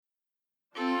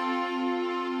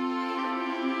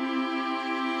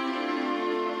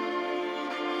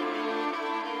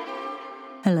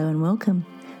Hello and welcome.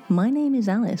 My name is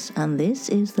Alice and this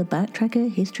is the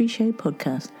Backtracker History Show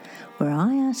podcast, where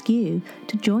I ask you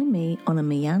to join me on a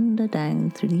meander down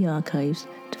through the archives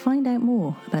to find out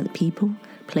more about the people,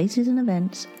 places and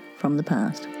events from the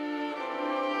past.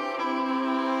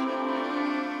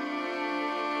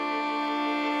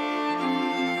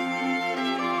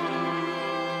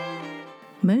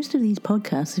 Most of these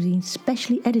podcasts have been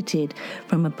specially edited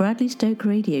from a Bradley Stoke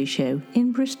radio show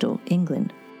in Bristol,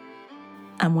 England.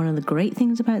 And one of the great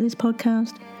things about this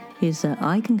podcast is that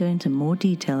I can go into more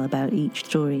detail about each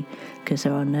story because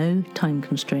there are no time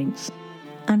constraints.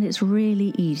 And it's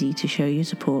really easy to show your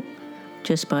support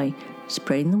just by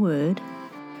spreading the word,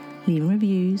 leaving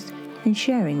reviews, and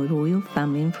sharing with all your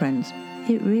family and friends.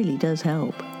 It really does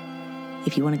help.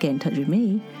 If you want to get in touch with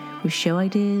me with show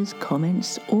ideas,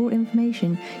 comments, or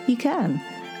information, you can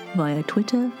via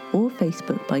Twitter or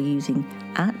Facebook by using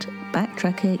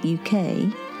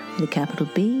 @BacktrackerUK with a capital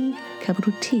B,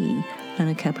 capital T, and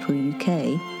a capital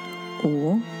UK,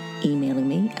 or emailing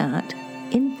me at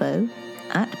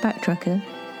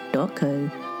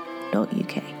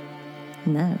info@backtracker.co.uk.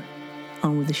 Now,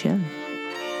 on with the show.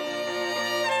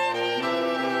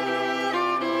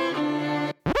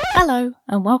 Hello,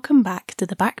 and welcome back to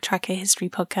the Backtracker History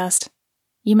Podcast.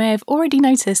 You may have already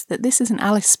noticed that this isn't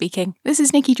Alice speaking. This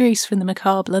is Nikki Druce from the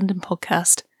Macabre London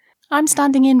podcast. I'm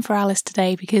standing in for Alice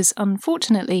today because,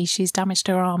 unfortunately, she's damaged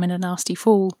her arm in a nasty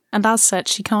fall, and as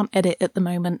such, she can't edit at the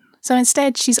moment. So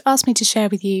instead, she's asked me to share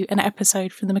with you an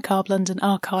episode from the Macabre London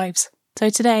archives. So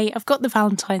today, I've got the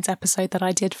Valentine's episode that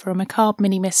I did for a macabre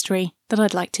mini-mystery that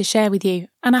I'd like to share with you,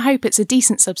 and I hope it's a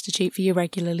decent substitute for your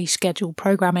regularly scheduled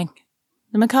programming.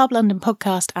 The Macabre London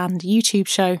podcast and YouTube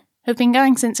show have been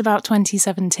going since about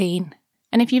 2017,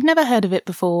 and if you've never heard of it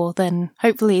before, then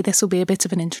hopefully this will be a bit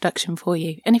of an introduction for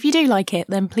you. And if you do like it,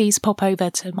 then please pop over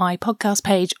to my podcast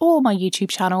page or my YouTube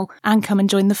channel and come and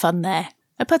join the fun there.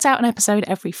 I put out an episode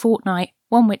every fortnight,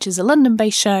 one which is a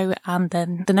London-based show, and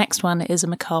then the next one is a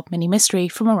macabre mini-mystery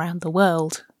from around the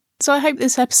world. So I hope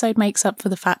this episode makes up for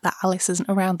the fact that Alice isn't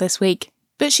around this week,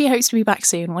 but she hopes to be back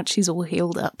soon once she's all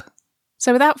healed up.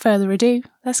 So without further ado,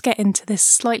 let's get into this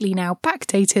slightly now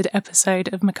backdated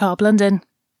episode of Macabre London,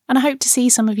 and I hope to see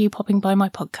some of you popping by my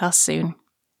podcast soon.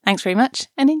 Thanks very much,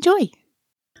 and enjoy!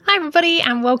 Hi everybody,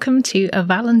 and welcome to a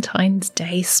Valentine's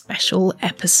Day special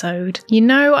episode. You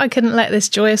know I couldn't let this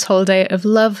joyous holiday of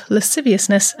love,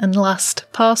 lasciviousness and lust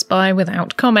pass by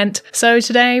without comment, so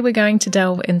today we're going to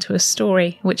delve into a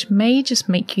story which may just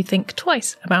make you think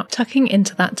twice about tucking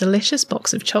into that delicious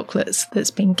box of chocolates that's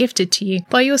been gifted to you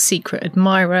by your secret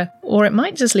admirer, or it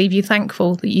might just leave you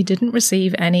thankful that you didn't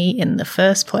receive any in the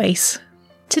first place.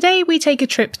 Today we take a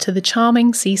trip to the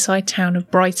charming seaside town of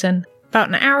Brighton, about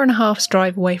an hour and a half's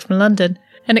drive away from London,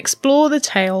 and explore the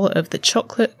tale of the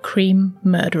chocolate cream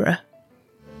murderer.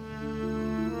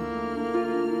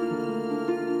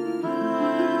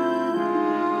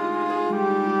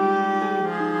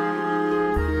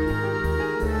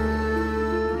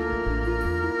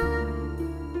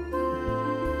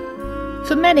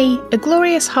 For many, a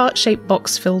glorious heart-shaped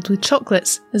box filled with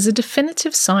chocolates is a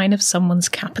definitive sign of someone's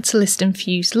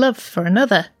capitalist-infused love for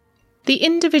another. The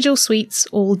individual sweets,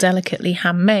 all delicately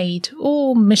handmade,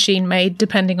 or machine-made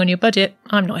depending on your budget,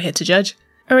 I'm not here to judge,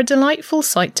 are a delightful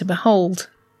sight to behold.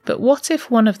 But what if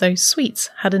one of those sweets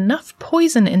had enough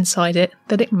poison inside it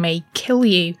that it may kill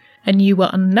you, and you were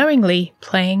unknowingly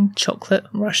playing chocolate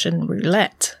Russian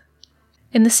roulette?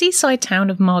 In the seaside town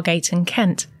of Margate in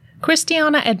Kent,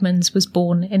 Christiana Edmonds was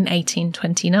born in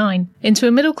 1829 into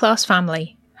a middle-class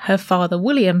family, her father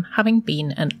William having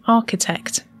been an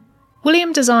architect.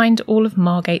 William designed all of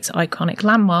Margate's iconic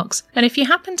landmarks, and if you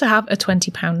happen to have a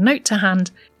 £20 note to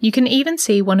hand, you can even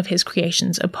see one of his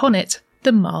creations upon it,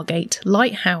 the Margate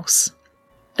Lighthouse.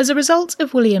 As a result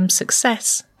of William's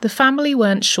success, the family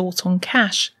weren't short on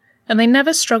cash, and they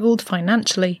never struggled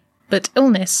financially, but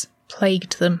illness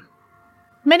plagued them.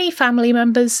 Many family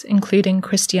members, including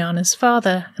Christiana's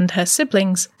father and her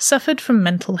siblings, suffered from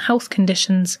mental health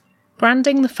conditions,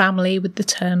 branding the family with the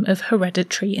term of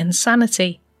hereditary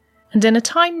insanity. And in a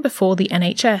time before the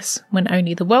NHS, when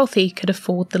only the wealthy could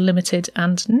afford the limited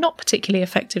and not particularly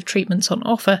effective treatments on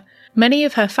offer, many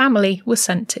of her family were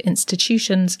sent to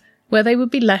institutions where they would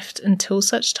be left until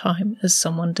such time as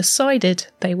someone decided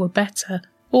they were better,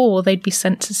 or they'd be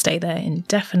sent to stay there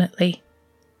indefinitely.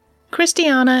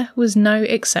 Christiana was no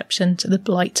exception to the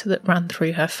blight that ran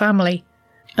through her family,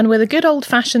 and with a good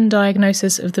old-fashioned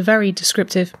diagnosis of the very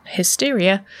descriptive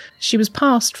hysteria, she was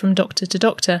passed from doctor to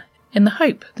doctor in the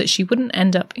hope that she wouldn't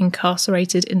end up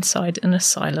incarcerated inside an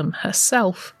asylum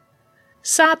herself.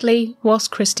 Sadly,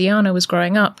 whilst Christiana was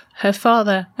growing up, her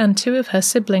father and 2 of her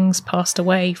siblings passed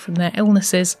away from their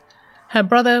illnesses, her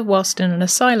brother whilst in an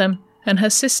asylum, and her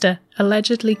sister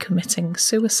allegedly committing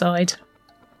suicide.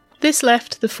 This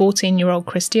left the 14-year-old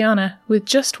Christiana with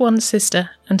just one sister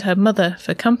and her mother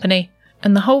for company,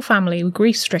 and the whole family were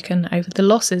grief-stricken over the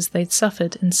losses they'd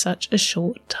suffered in such a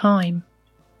short time.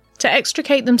 To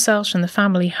extricate themselves from the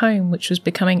family home, which was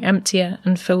becoming emptier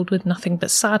and filled with nothing but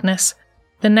sadness,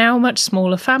 the now much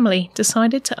smaller family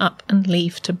decided to up and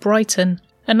leave to Brighton,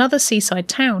 another seaside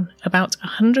town about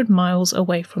 100 miles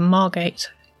away from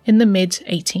Margate, in the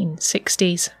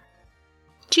mid-1860s.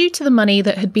 Due to the money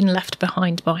that had been left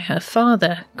behind by her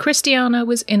father, Christiana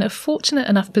was in a fortunate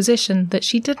enough position that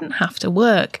she didn't have to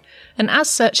work, and as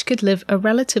such could live a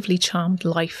relatively charmed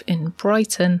life in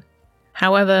Brighton.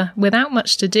 However, without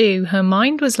much to do, her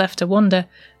mind was left to wander,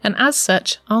 and as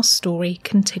such, our story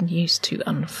continues to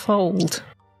unfold.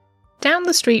 Down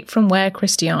the street from where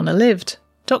Christiana lived,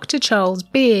 Dr. Charles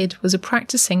Beard was a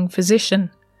practicing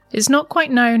physician. It's not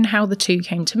quite known how the two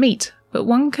came to meet, but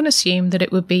one can assume that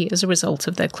it would be as a result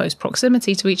of their close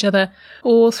proximity to each other,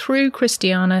 or through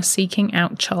Christiana seeking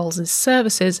out Charles's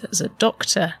services as a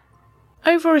doctor.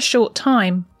 Over a short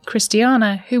time,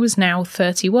 Christiana, who was now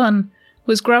 31,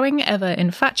 was growing ever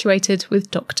infatuated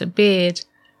with Dr. Beard,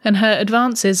 and her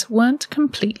advances weren't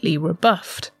completely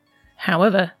rebuffed.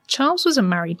 However, Charles was a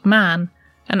married man,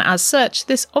 and as such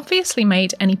this obviously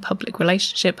made any public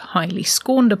relationship highly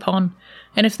scorned upon,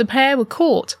 and if the pair were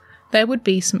caught, there would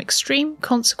be some extreme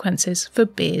consequences for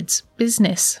Beard's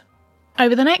business.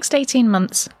 Over the next 18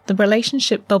 months, the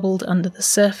relationship bubbled under the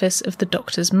surface of the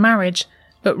doctor's marriage,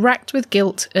 but racked with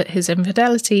guilt at his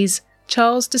infidelities,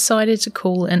 Charles decided to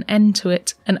call an end to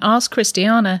it and ask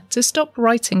Christiana to stop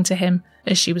writing to him,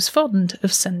 as she was fond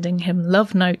of sending him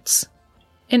love notes.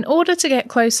 In order to get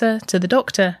closer to the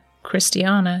doctor,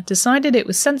 Christiana decided it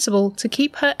was sensible to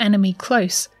keep her enemy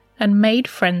close and made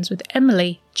friends with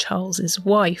Emily, Charles's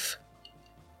wife.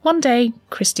 One day,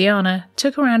 Christiana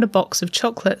took around a box of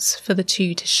chocolates for the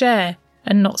two to share,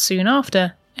 and not soon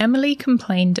after, Emily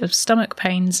complained of stomach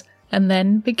pains and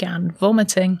then began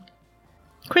vomiting.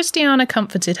 Christiana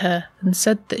comforted her and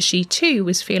said that she too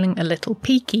was feeling a little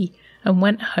peaky and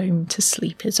went home to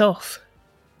sleep it off.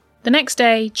 The next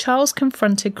day, Charles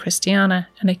confronted Christiana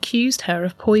and accused her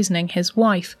of poisoning his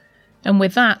wife, and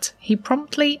with that, he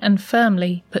promptly and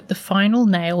firmly put the final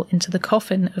nail into the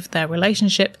coffin of their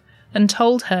relationship and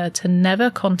told her to never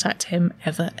contact him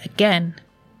ever again.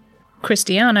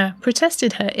 Christiana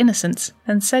protested her innocence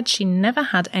and said she never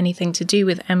had anything to do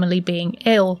with Emily being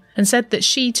ill, and said that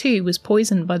she too was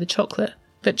poisoned by the chocolate,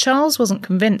 but Charles wasn't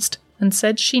convinced and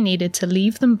said she needed to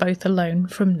leave them both alone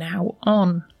from now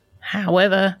on.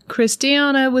 However,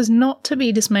 Christiana was not to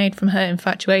be dismayed from her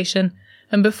infatuation,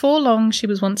 and before long she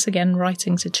was once again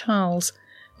writing to Charles,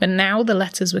 but now the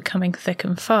letters were coming thick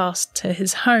and fast to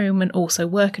his home and also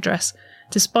work address,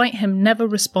 despite him never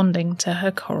responding to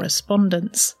her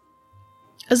correspondence.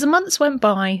 As the months went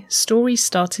by, stories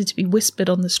started to be whispered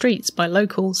on the streets by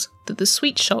locals that the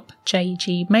sweet shop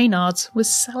J.G. Maynard's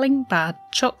was selling bad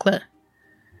chocolate.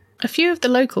 A few of the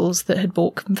locals that had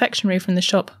bought confectionery from the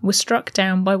shop were struck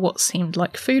down by what seemed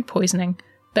like food poisoning,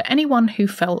 but anyone who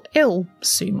fell ill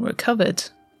soon recovered.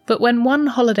 But when one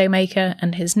holidaymaker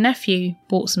and his nephew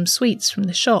bought some sweets from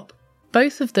the shop,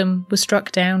 both of them were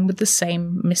struck down with the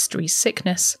same mystery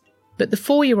sickness, but the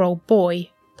 4-year-old boy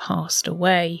passed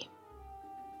away.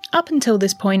 Up until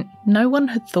this point, no one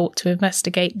had thought to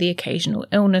investigate the occasional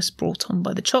illness brought on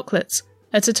by the chocolates,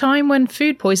 at a time when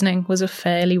food poisoning was a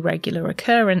fairly regular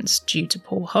occurrence due to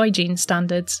poor hygiene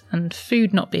standards and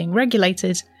food not being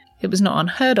regulated. It was not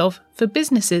unheard of for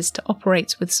businesses to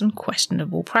operate with some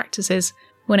questionable practices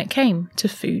when it came to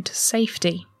food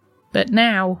safety. But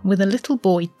now, with a little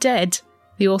boy dead,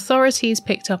 the authorities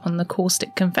picked up on the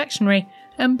caustic confectionery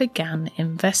and began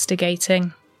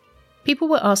investigating. People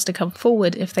were asked to come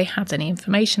forward if they had any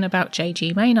information about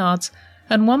J.G. Maynard's,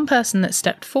 and one person that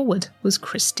stepped forward was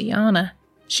Christiana.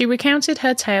 She recounted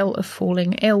her tale of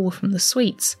falling ill from the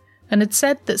sweets, and had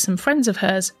said that some friends of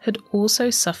hers had also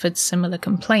suffered similar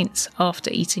complaints after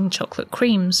eating chocolate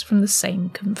creams from the same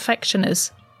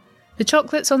confectioners. The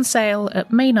chocolates on sale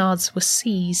at Maynard's were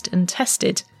seized and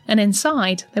tested, and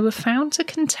inside they were found to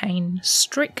contain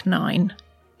strychnine.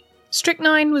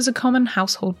 Strychnine was a common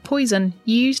household poison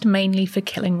used mainly for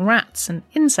killing rats and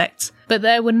insects, but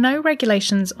there were no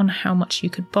regulations on how much you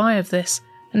could buy of this,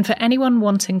 and for anyone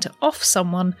wanting to off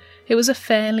someone, it was a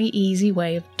fairly easy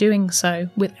way of doing so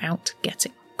without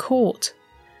getting caught.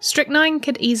 Strychnine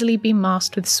could easily be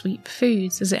masked with sweet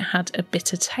foods as it had a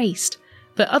bitter taste,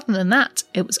 But other than that,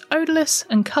 it was odourless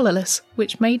and colourless,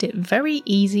 which made it very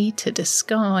easy to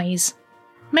disguise.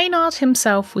 Maynard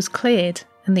himself was cleared,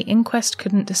 and the inquest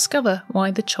couldn't discover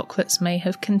why the chocolates may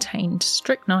have contained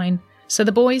strychnine, so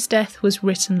the boy's death was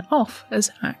written off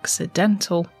as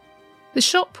accidental. The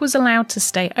shop was allowed to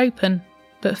stay open,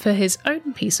 but for his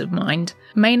own peace of mind,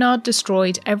 Maynard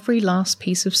destroyed every last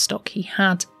piece of stock he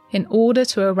had in order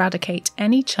to eradicate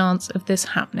any chance of this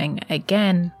happening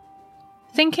again.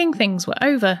 Thinking things were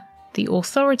over, the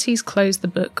authorities closed the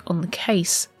book on the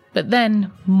case, but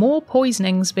then more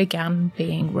poisonings began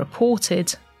being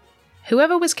reported.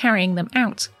 Whoever was carrying them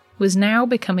out was now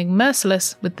becoming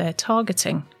merciless with their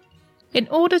targeting. In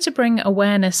order to bring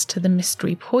awareness to the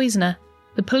mystery poisoner,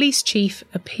 the police chief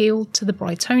appealed to the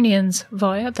Brightonians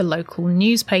via the local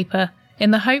newspaper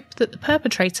in the hope that the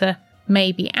perpetrator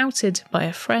may be outed by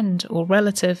a friend or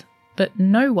relative, but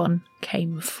no one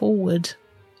came forward.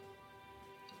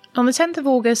 On the 10th of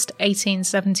August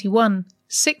 1871,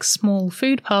 6 small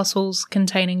food parcels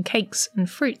containing cakes and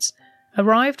fruits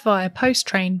arrived via post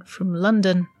train from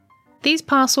London. These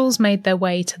parcels made their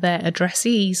way to their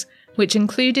addressees, which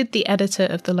included the editor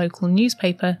of the local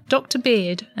newspaper, Dr.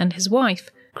 Beard, and his wife,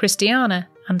 Christiana,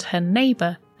 and her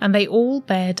neighbour, and they all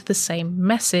bared the same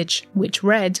message, which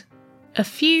read, "A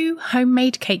few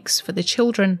homemade cakes for the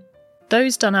children.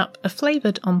 Those done up are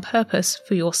flavoured on purpose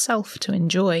for yourself to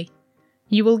enjoy.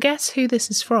 You will guess who this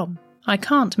is from. I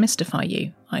can't mystify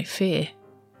you, I fear."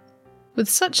 With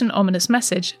such an ominous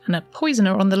message and a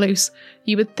poisoner on the loose,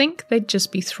 you would think they'd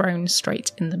just be thrown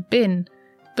straight in the bin,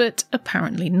 but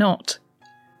apparently not.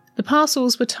 The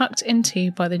parcels were tucked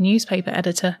into by the newspaper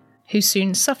editor, who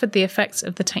soon suffered the effects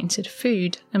of the tainted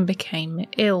food and became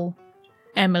ill.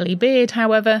 Emily Beard,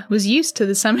 however, was used to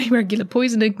the semi-regular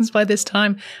poisonings by this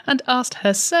time and asked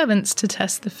her servants to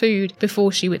test the food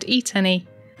before she would eat any.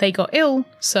 They got ill,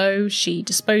 so she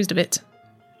disposed of it.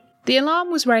 The alarm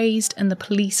was raised and the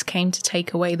police came to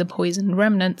take away the poisoned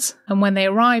remnants, and when they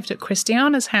arrived at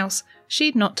Christiana's house,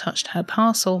 she'd not touched her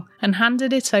parcel and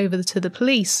handed it over to the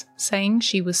police, saying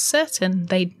she was certain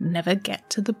they'd never get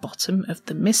to the bottom of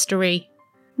the mystery.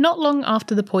 Not long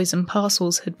after the poisoned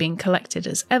parcels had been collected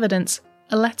as evidence,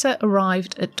 a letter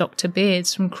arrived at Dr.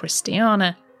 Beard's from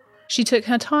Christiana. She took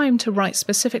her time to write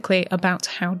specifically about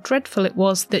how dreadful it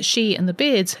was that she and the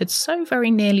Beards had so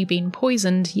very nearly been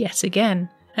poisoned yet again,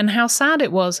 and how sad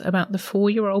it was about the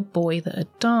 4-year-old boy that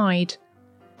had died.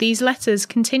 These letters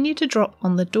continued to drop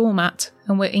on the doormat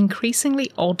and were increasingly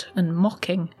odd and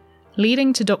mocking,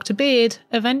 leading to Dr. Beard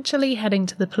eventually heading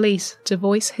to the police to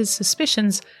voice his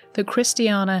suspicions that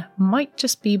Christiana might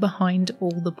just be behind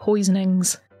all the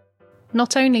poisonings.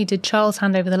 Not only did Charles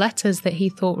hand over the letters that he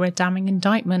thought were a damning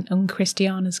indictment on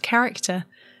Christiana's character,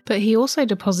 but he also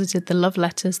deposited the love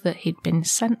letters that he'd been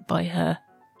sent by her.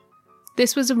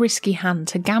 This was a risky hand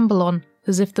to gamble on,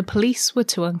 as if the police were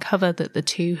to uncover that the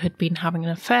two had been having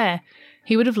an affair,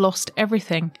 he would have lost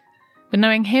everything. But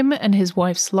knowing him and his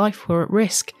wife's life were at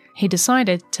risk, he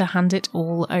decided to hand it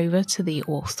all over to the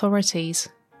authorities.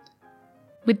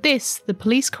 With this, the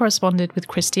police corresponded with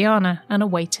Christiana and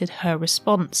awaited her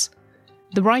response.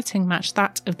 The writing matched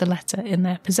that of the letter in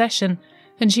their possession,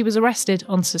 and she was arrested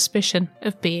on suspicion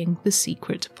of being the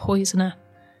secret poisoner.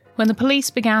 When the police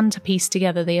began to piece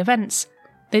together the events,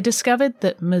 they discovered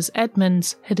that Ms.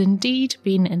 Edmonds had indeed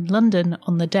been in London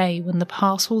on the day when the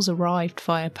parcels arrived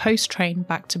via post train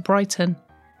back to Brighton.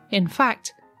 In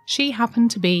fact, she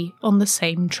happened to be on the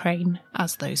same train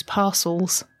as those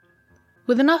parcels.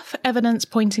 With enough evidence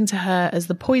pointing to her as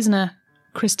the poisoner,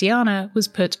 Christiana was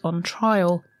put on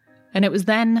trial, and it was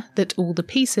then that all the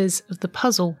pieces of the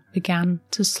puzzle began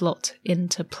to slot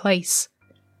into place.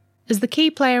 As the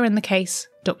key player in the case,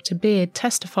 Dr. Beard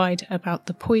testified about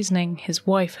the poisoning his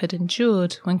wife had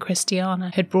endured when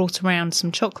Christiana had brought around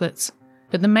some chocolates,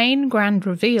 but the main grand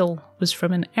reveal was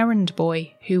from an errand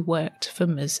boy who worked for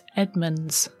Ms.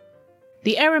 Edmonds.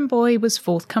 The errand boy was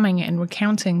forthcoming in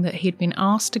recounting that he'd been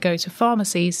asked to go to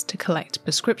pharmacies to collect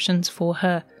prescriptions for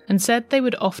her, and said they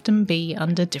would often be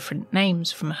under different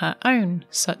names from her own,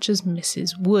 such as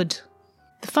Mrs. Wood.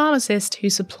 The pharmacist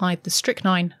who supplied the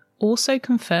strychnine also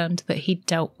confirmed that he'd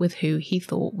dealt with who he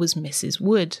thought was Mrs.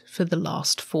 Wood for the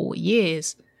last 4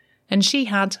 years, and she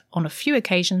had, on a few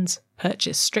occasions,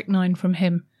 purchased strychnine from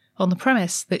him on the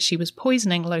premise that she was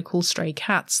poisoning local stray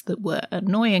cats that were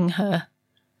annoying her.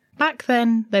 Back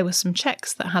then, there were some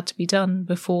checks that had to be done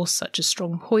before such a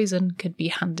strong poison could be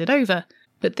handed over,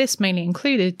 but this mainly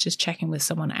included just checking with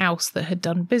someone else that had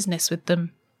done business with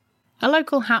them. A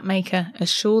local hat maker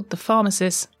assured the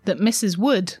pharmacist that Mrs.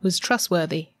 Wood was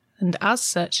trustworthy, and as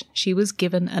such she was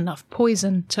given enough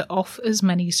poison to off as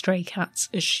many stray cats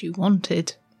as she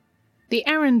wanted. The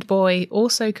errand boy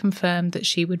also confirmed that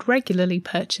she would regularly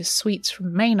purchase sweets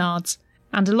from Maynard's,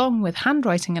 and along with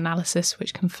handwriting analysis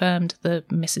which confirmed the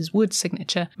Mrs. Wood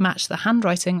signature matched the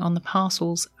handwriting on the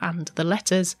parcels and the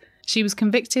letters, she was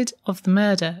convicted of the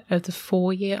murder of the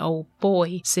 4-year-old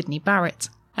boy, Sidney Barrett,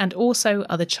 and also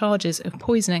other charges of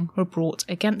poisoning were brought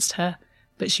against her,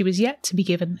 but she was yet to be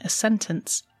given a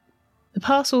sentence. The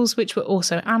parcels, which were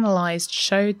also analysed,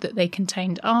 showed that they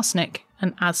contained arsenic,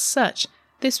 and as such,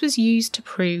 this was used to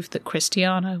prove that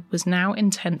Christiana was now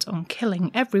intent on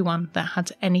killing everyone that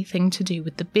had anything to do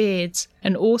with the Beards,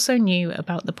 and also knew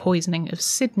about the poisoning of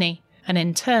Sidney, and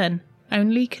in turn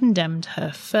only condemned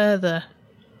her further.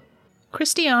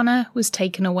 Christiana was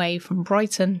taken away from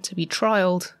Brighton to be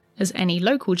trialled, as any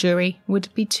local jury would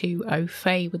be too au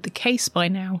fait with the case by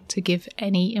now to give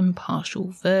any impartial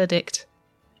verdict.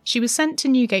 She was sent to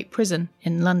Newgate Prison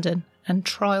in London and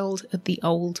trialled at the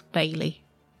Old Bailey.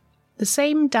 The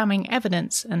same damning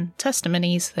evidence and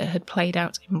testimonies that had played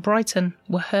out in Brighton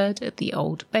were heard at the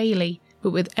Old Bailey,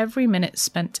 but with every minute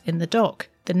spent in the dock,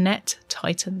 the net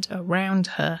tightened around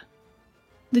her.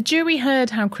 The jury heard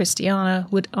how Christiana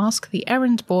would ask the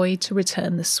errand boy to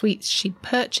return the sweets she'd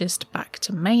purchased back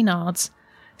to Maynard's,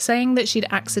 saying that she'd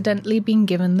accidentally been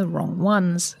given the wrong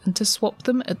ones and to swap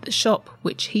them at the shop,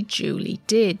 which he duly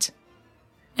did.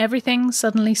 Everything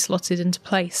suddenly slotted into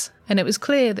place, and it was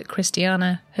clear that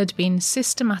Christiana had been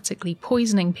systematically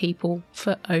poisoning people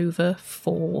for over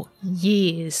 4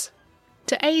 years.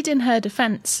 To aid in her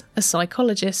defence, a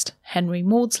psychologist, Henry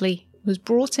Maudsley, was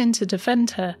brought in to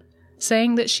defend her,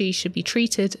 saying that she should be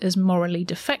treated as morally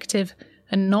defective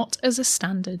and not as a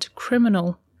standard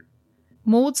criminal.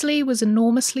 Maudsley was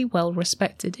enormously well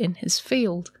respected in his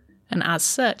field, and as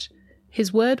such,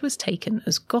 his word was taken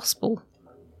as gospel.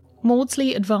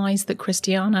 Maudsley advised that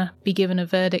Christiana be given a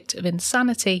verdict of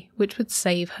insanity which would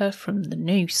save her from the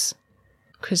noose.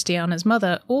 Christiana's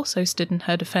mother also stood in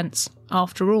her defence.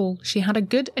 After all, she had a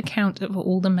good account of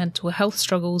all the mental health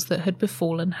struggles that had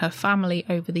befallen her family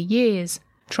over the years,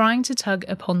 trying to tug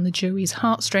upon the jury's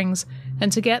heartstrings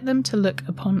and to get them to look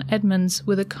upon Edmonds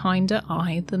with a kinder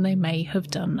eye than they may have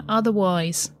done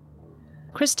otherwise.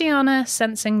 Christiana,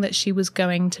 sensing that she was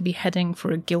going to be heading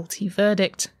for a guilty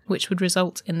verdict, which would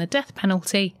result in the death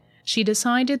penalty, she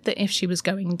decided that if she was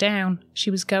going down, she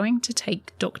was going to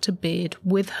take Dr. Beard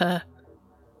with her.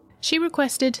 She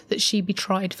requested that she be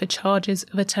tried for charges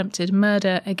of attempted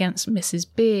murder against Mrs.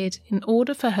 Beard in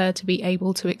order for her to be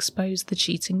able to expose the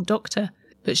cheating doctor,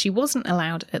 but she wasn't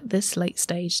allowed at this late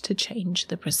stage to change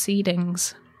the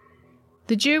proceedings.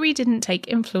 The jury didn't take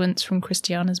influence from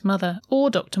Christiana's mother or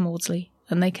Dr. Maudsley,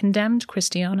 and they condemned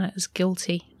Christiana as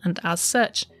guilty, and as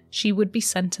such, she would be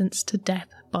sentenced to death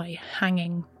by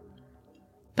hanging.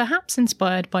 Perhaps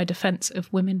inspired by defence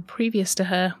of women previous to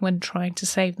her when trying to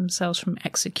save themselves from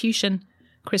execution,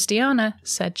 Christiana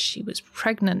said she was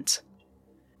pregnant.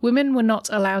 Women were not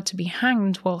allowed to be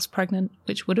hanged whilst pregnant,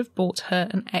 which would have bought her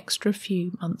an extra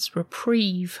few months'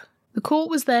 reprieve. The court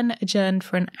was then adjourned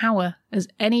for an hour, as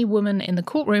any woman in the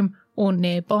courtroom or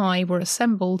nearby were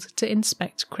assembled to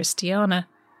inspect Christiana,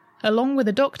 along with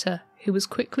a doctor who was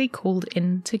quickly called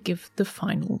in to give the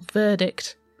final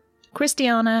verdict.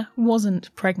 Christiana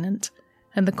wasn't pregnant,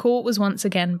 and the court was once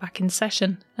again back in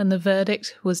session, and the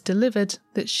verdict was delivered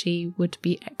that she would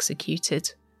be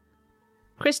executed.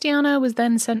 Christiana was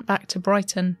then sent back to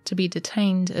Brighton to be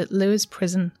detained at Lewes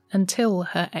Prison until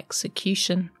her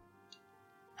execution.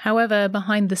 However,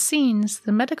 behind the scenes,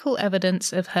 the medical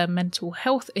evidence of her mental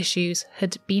health issues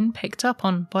had been picked up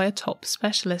on by a top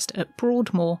specialist at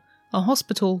Broadmoor, a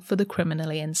hospital for the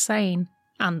criminally insane,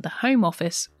 and the Home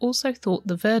Office also thought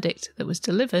the verdict that was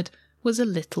delivered was a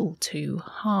little too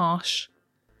harsh.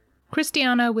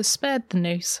 Christiana was spared the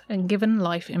noose and given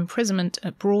life imprisonment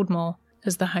at Broadmoor,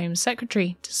 as the Home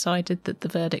Secretary decided that the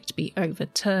verdict be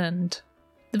overturned.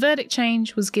 The verdict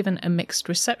change was given a mixed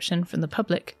reception from the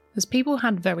public, as people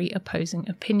had very opposing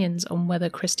opinions on whether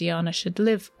Christiana should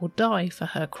live or die for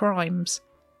her crimes.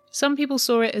 Some people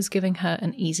saw it as giving her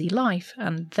an easy life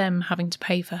and them having to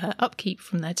pay for her upkeep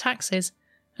from their taxes,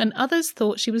 and others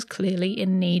thought she was clearly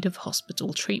in need of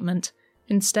hospital treatment,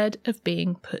 instead of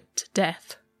being put to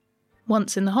death.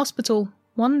 Once in the hospital,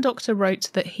 one doctor wrote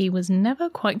that he was never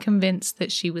quite convinced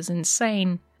that she was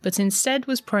insane, but instead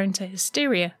was prone to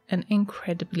hysteria and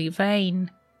incredibly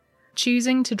vain,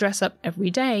 choosing to dress up every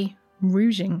day,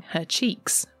 rouging her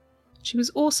cheeks. She was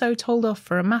also told off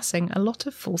for amassing a lot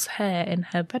of false hair in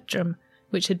her bedroom,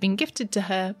 which had been gifted to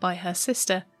her by her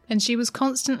sister, and she was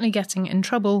constantly getting in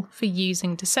trouble for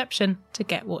using deception to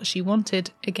get what she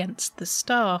wanted against the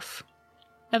staff.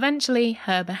 Eventually,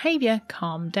 her behaviour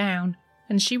calmed down,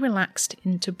 and she relaxed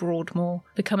into Broadmoor,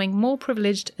 becoming more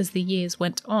privileged as the years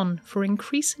went on for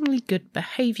increasingly good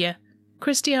behaviour.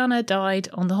 Christiana died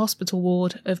on the hospital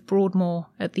ward of Broadmoor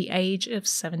at the age of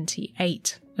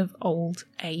 78, of old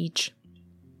age.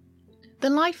 The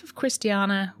life of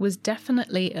Christiana was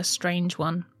definitely a strange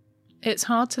one. It's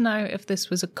hard to know if this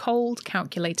was a cold,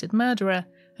 calculated murderer,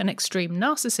 an extreme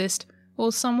narcissist,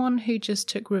 or someone who just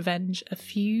took revenge a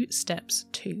few steps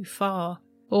too far.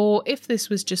 Or if this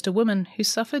was just a woman who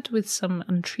suffered with some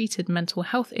untreated mental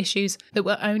health issues that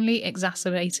were only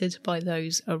exacerbated by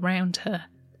those around her.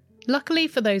 Luckily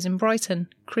for those in Brighton,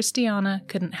 Christiana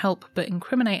couldn't help but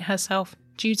incriminate herself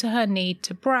due to her need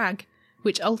to brag,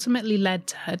 which ultimately led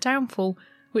to her downfall,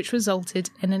 which resulted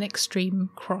in an extreme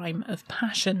crime of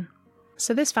passion.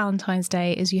 So this Valentine's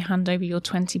Day, as you hand over your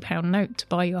 £20 note to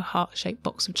buy your heart-shaped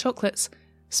box of chocolates,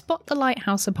 spot the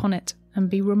lighthouse upon it and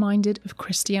be reminded of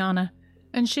Christiana.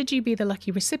 And should you be the lucky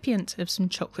recipient of some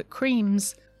chocolate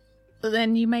creams,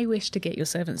 then you may wish to get your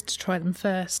servants to try them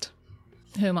first.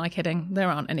 Who am I kidding? There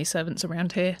aren't any servants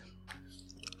around here.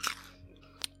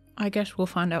 I guess we'll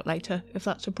find out later if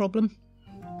that's a problem.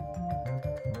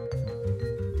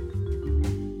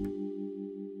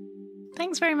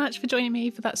 Thanks very much for joining me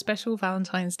for that special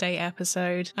Valentine's Day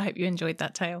episode. I hope you enjoyed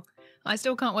that tale. I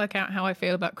still can't work out how I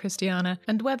feel about Christiana,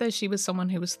 and whether she was someone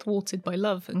who was thwarted by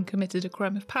love and committed a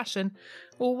crime of passion,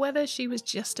 or whether she was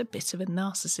just a bit of a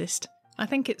narcissist. I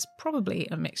think it's probably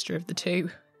a mixture of the two.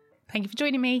 Thank you for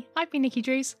joining me. I've been Nikki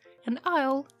Drews, and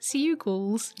I'll see you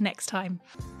ghouls next time.